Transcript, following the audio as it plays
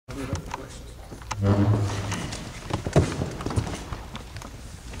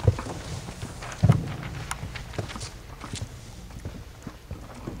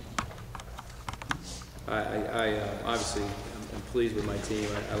Obviously, I'm pleased with my team.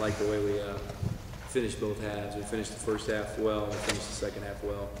 I like the way we finished both halves. We finished the first half well, and we finished the second half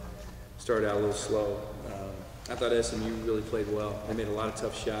well. Started out a little slow. I thought SMU really played well. They made a lot of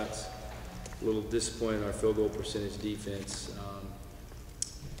tough shots. A little disappointed in our field goal percentage defense.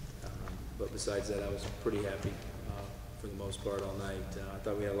 But besides that, I was pretty happy for the most part all night. I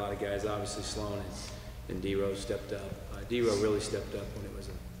thought we had a lot of guys. Obviously, Sloan and D-Row stepped up. D-Row really stepped up when it was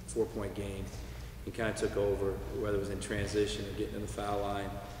a 4-point game. He kind of took over, whether it was in transition or getting in the foul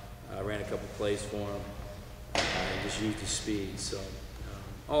line. Ran a couple plays for him and just used his speed. So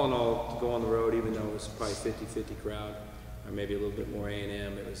all in all, to go on the road, even though it was probably 50-50 crowd, or maybe a little bit more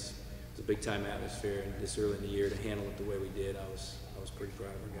A&M, it was a big-time atmosphere. And this early in the year, to handle it the way we did, I was pretty proud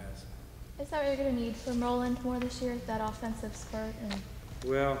of our guys. Is that what you're going to need from Roland more this year, that offensive spurt?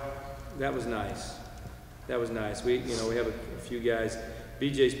 Well, that was nice. That was nice. We have a few guys.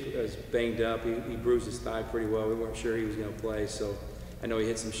 BJ's banged up. He bruised his thigh pretty well. We weren't sure he was going to play, so I know he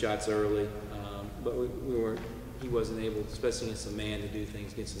hit some shots early, but he wasn't able, especially against a man, to do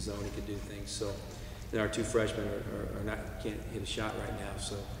things. Against the zone, he could do things. So then our two freshmen can't hit a shot right now.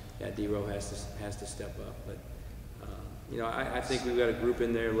 So yeah, D-Row has to step up. But I think we've got a group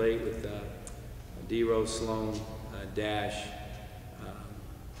in there late with D-Row, Sloan, Dash,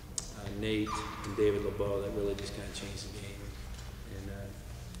 Nate, and David LeBeau that really just kind of changed the game.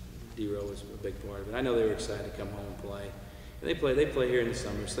 D-Row was a big part of it. I know they were excited to come home and play. And they play here in the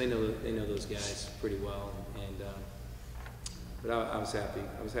summer, so they know those guys pretty well. But I was happy.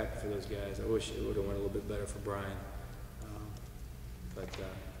 I was happy for those guys. I wish it would have went a little bit better for Brian,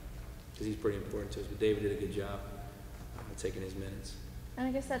 because he's pretty important to us. But David did a good job taking his minutes. And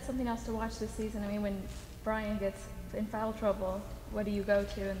I guess that's something else to watch this season. I mean, when Brian gets in foul trouble, what do you go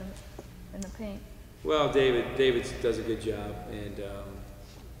to in the paint? Well, David does a good job, and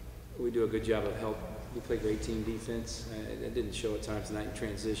we do a good job of help. We play great team defense. It didn't show at times tonight in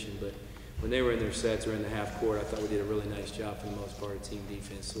transition, but when they were in their sets or in the half court, I thought we did a really nice job for the most part of team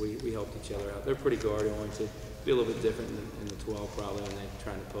defense. So we helped each other out. They're pretty guard-oriented. Be a little bit different in the 12 probably when they're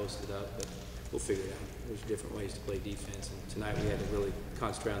trying to post it up, but we'll figure it out. There's different ways to play defense, and tonight we had to really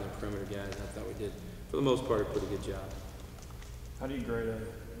concentrate on the perimeter guys. I thought we did, for the most part, a pretty good job. How do you grade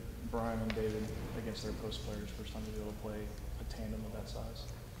Brian and David against their post players? First time to be able to play a tandem of that size.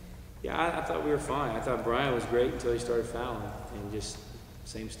 Yeah, I thought we were fine. I thought Brian was great until he started fouling, and just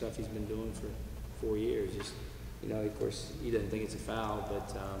same stuff he's been doing for 4 years. Just, of course, he doesn't think it's a foul,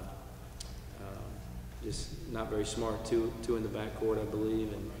 but just not very smart. Two in the backcourt, I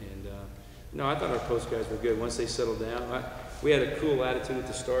believe, and no, I thought our post guys were good. Once they settled down, we had a cool attitude at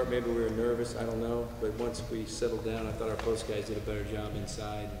the start. Maybe we were nervous, I don't know, but once we settled down, I thought our post guys did a better job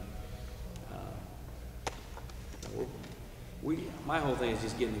inside. My whole thing is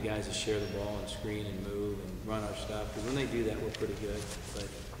just getting the guys to share the ball and screen and move and run our stuff, because when they do that, we're pretty good. But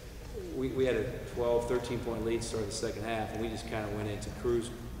we had a 12, 13-point lead to start the second half, and we just kind of went into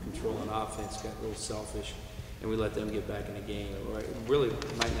cruise control on offense, got a little selfish, and we let them get back in the game. It really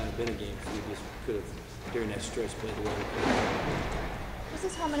might not have been a game if we just could have, during that stretch, played the way we could have. Was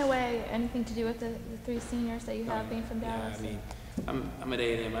this home and away anything to do with the three seniors that you have being from Dallas? Yeah, I mean, I'm at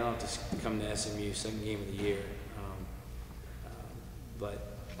A&M. I don't have to come to SMU, second game of the year. But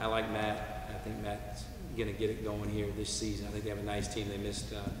I like Matt. I think Matt's going to get it going here this season. I think they have a nice team. They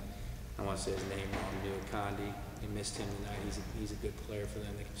missed, I want to say his name wrong, Moody Coliseum. They missed him tonight. He's a good player for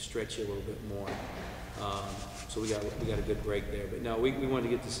them. They can stretch you a little bit more. So we got a good break there. But no, we wanted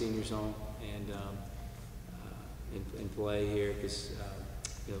to get the seniors home and play here, because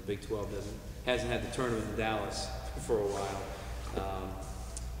Big 12 hasn't had the tournament in Dallas for a while.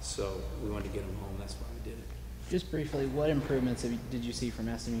 So we wanted to get them home. That's why we did it. Just briefly, what improvements did you see from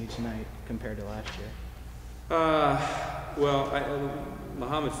SMU tonight compared to last year? Well,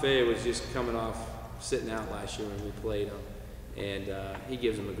 Muhammad Faye was just coming off sitting out last year when we played him, and he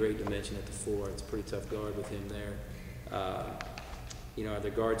gives them a great dimension at the 4. It's a pretty tough guard with him there.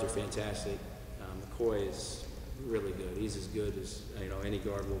 Their guards are fantastic. McCoy is really good. He's as good as any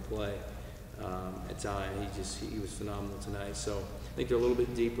guard will play at times. He was phenomenal tonight. So I think they're a little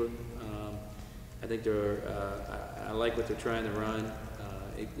bit deeper. I think I like what they're trying to run.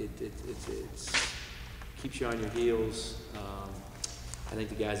 It keeps you on your heels. I think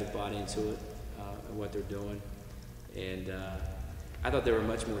the guys have bought into it and what they're doing. And I thought they were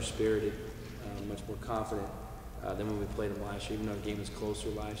much more spirited, much more confident than when we played them last year, even though the game was closer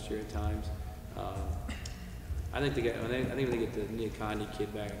last year at times. I think when they get the Niakandi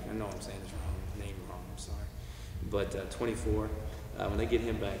kid back, I know I'm saying his name But 24, when they get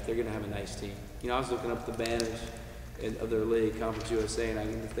him back, they're going to have a nice team. You know, I was looking up the banners of their league, Conference USA,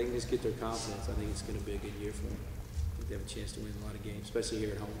 and if they can just get their confidence, I think it's going to be a good year for them. I think they have a chance to win a lot of games, especially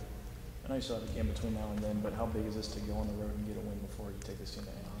here at home. I know you still have a game between now and then, but how big is this to go on the road and get a win before you take this team to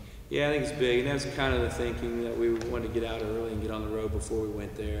Anaheim? Yeah, I think it's big, and that's kind of the thinking, that we wanted to get out early and get on the road before we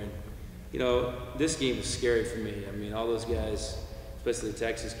went there. And you know, this game was scary for me. I mean, all those guys, especially the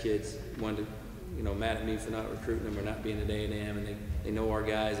Texas kids, wanted to, you know, mad at me for not recruiting them or not being at A&M, and they know our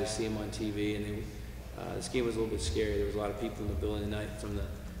guys, they see them on TV, and this game was a little bit scary. There was a lot of people in the building tonight from the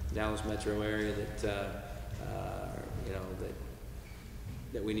Dallas metro area that, you know,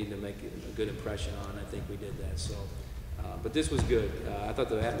 that we need to make a good impression on. I think we did that. So, but this was good. I thought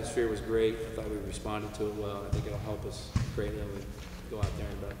the atmosphere was great. I thought we responded to it well. I think it'll help us greatly when we go out there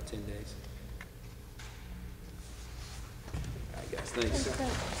in about 10 days. All right, guys. Thanks. Thanks,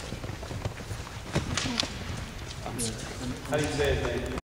 Coach. How do you say his name?